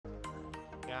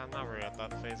I'm not really at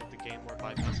that phase of the game where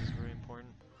bypass is very important.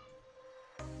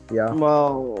 Yeah.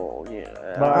 Well,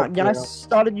 yeah. But, I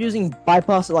started using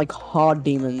bypass at like hard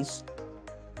demons.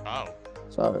 Oh.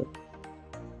 So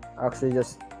actually,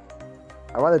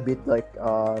 I want to beat like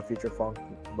Future Funk,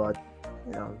 but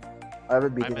you know, I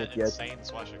haven't beaten I'm it at yet. insane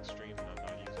slash extreme and I'm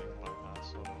not using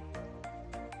bypass, so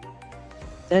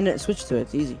then switch to it.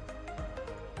 It's easy.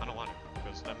 I don't want it,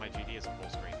 because then my GD is a full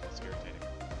screen. It's irritating.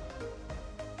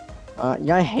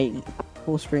 Yeah, I hate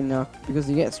full screen now because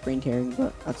you get screen tearing,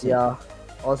 but that's it. Yeah.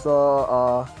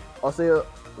 Also,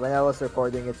 when I was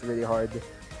recording, it's really hard.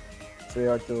 It's really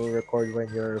hard to record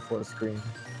when you're full screen.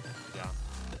 Yeah.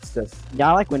 It's just Yeah,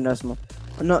 I like Windows more.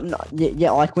 Yeah,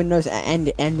 I like Windows and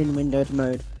in Windows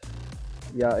mode.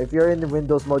 yeah. If you're in the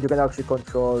Windows mode, you can actually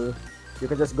control. You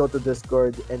can just go to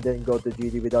Discord and then go to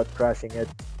GD without crashing it.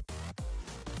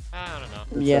 I don't know.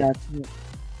 It's Yeah.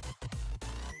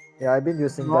 Yeah, I've been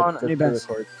using Ron, that to new best.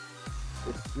 record.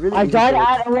 It's really I easy died to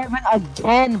at 11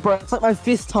 again, bro. It's like my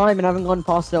 5th time and I haven't gone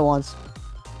past it once.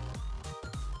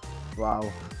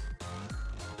 Wow.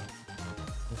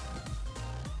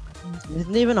 It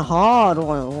isn't even hard.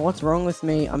 What's wrong with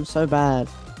me? I'm so bad.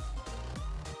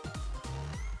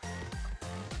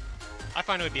 I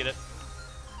finally beat it.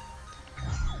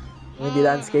 Maybe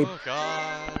landscape. Oh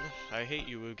god. I hate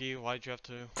you, Woogie. Why'd you have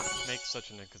to make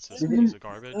such an inconsistent Did you- piece of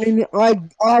garbage?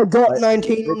 I got Like,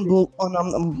 19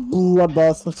 on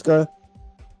Bloodbath. Let's go.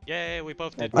 Yay, we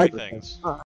both did I- great things.